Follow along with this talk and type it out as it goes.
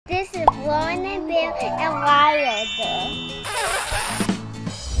and wild.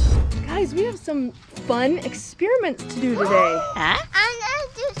 Guys, we have some fun experiments to do today. Huh? I'm gonna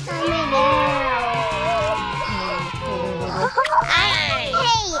do something else.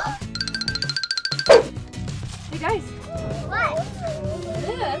 Hey guys, What?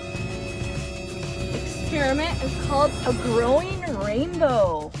 this experiment is called a growing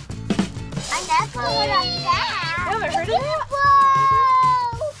rainbow. I never heard of that. You haven't heard of that?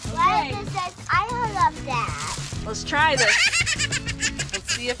 Whoa! Okay. What says I heard of that. Let's try this.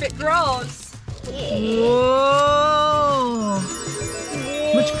 Let's see if it grows. Whoa!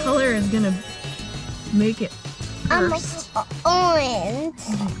 Which color is gonna make it first? Orange.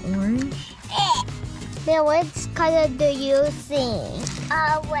 Orange. Then what color do you see?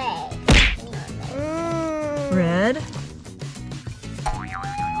 Wait. Red.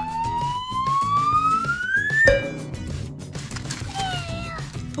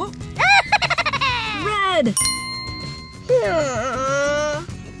 Oh. Red.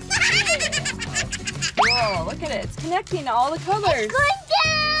 Whoa, look at it. It's connecting to all the colors. It's going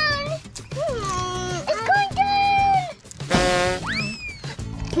down. It's going down.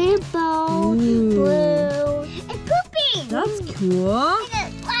 Purple, blue. It's pooping. That's cool.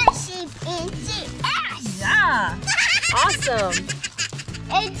 It's flashing into ash. Yeah. Awesome.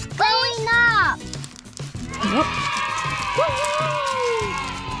 It's going up. Yep.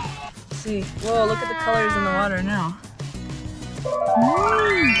 Let's see. Whoa, look at the colors in the water now.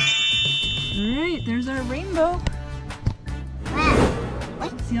 Alright, there's our rainbow.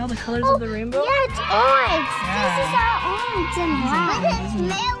 See all the colors of the rainbow? Yeah, it's orange. Yeah. This is our orange and black. But it's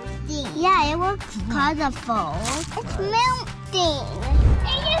melting. Yeah, it looks colorful. It's melting.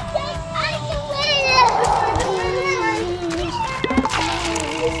 And you said I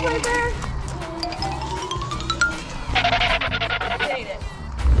Made it.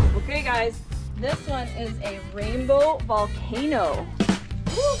 Okay guys, this one is a rainbow volcano.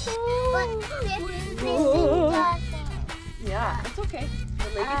 Yeah, it's okay. The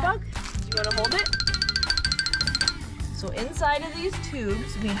ladybug, do you want to hold it? So inside of these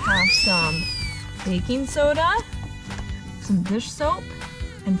tubes we have some baking soda, some dish soap,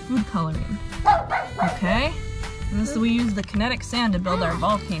 and food coloring. Okay? And this we use the kinetic sand to build our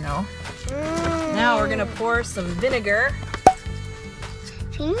volcano. Now we're gonna pour some vinegar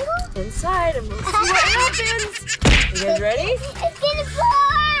inside and we'll see what happens. You guys ready? It's gonna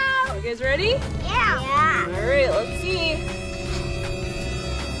blow! You guys ready? Yeah. Alright, let's see.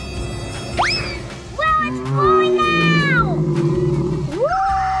 Well, it's blowing out! Woo!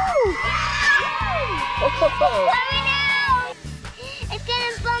 It's blowing out! It's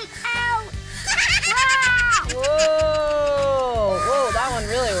gonna bump out! Wow! Whoa! Whoa, that one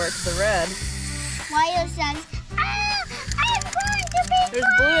really works, the red. Why says, I'm going to be There's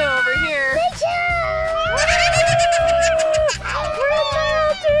blue over here.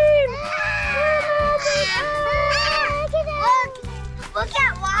 Look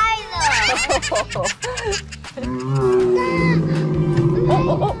at Lila.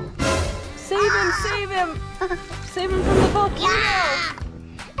 Oh. Save him, save him. Save him from the volcano.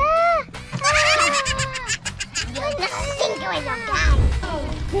 You're nothing doing okay.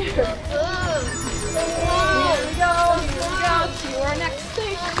 Here we go to our next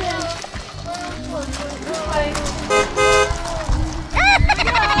station.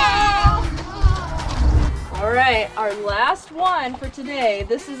 All right, our last one for today.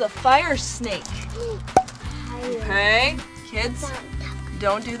 This is a fire snake. Okay, kids,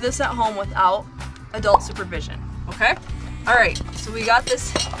 don't do this at home without adult supervision, okay? All right, so we got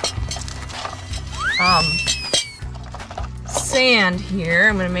this sand here.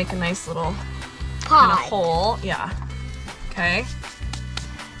 I'm gonna make a nice little kind of hole, yeah, okay.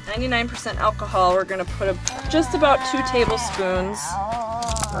 99% alcohol, we're gonna put just about 2 tablespoons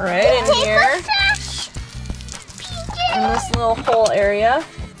right in here. In this little hole area.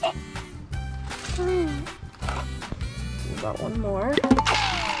 About one more.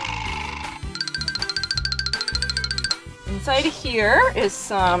 Inside of here is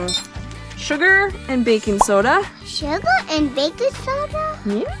some sugar and baking soda. Sugar and baking soda?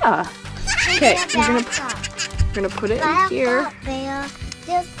 Yeah. Okay, we're gonna put it in here.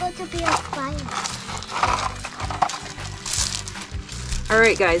 There's going to be a fire. All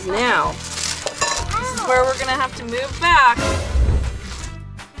right, guys. Now this is where we're gonna have to move back.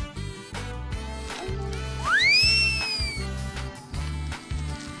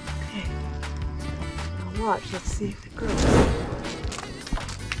 Okay. Now watch. Let's see if it grows.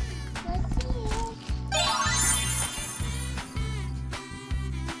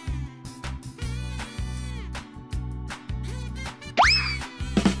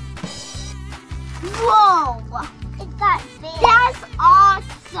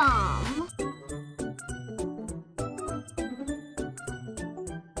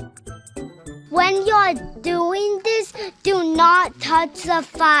 not touch the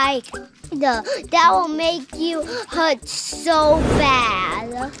fire. That will make you hurt so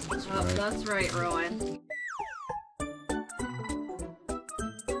bad. Oh, that's right, Rowan.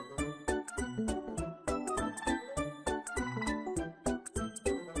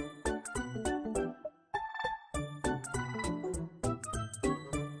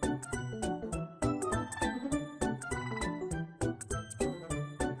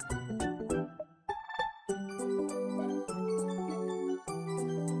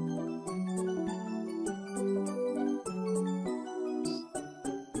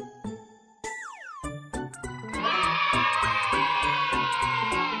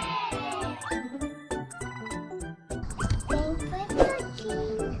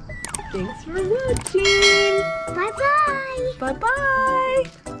 Thanks for watching. Bye-bye.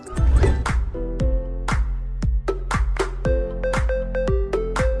 Bye-bye.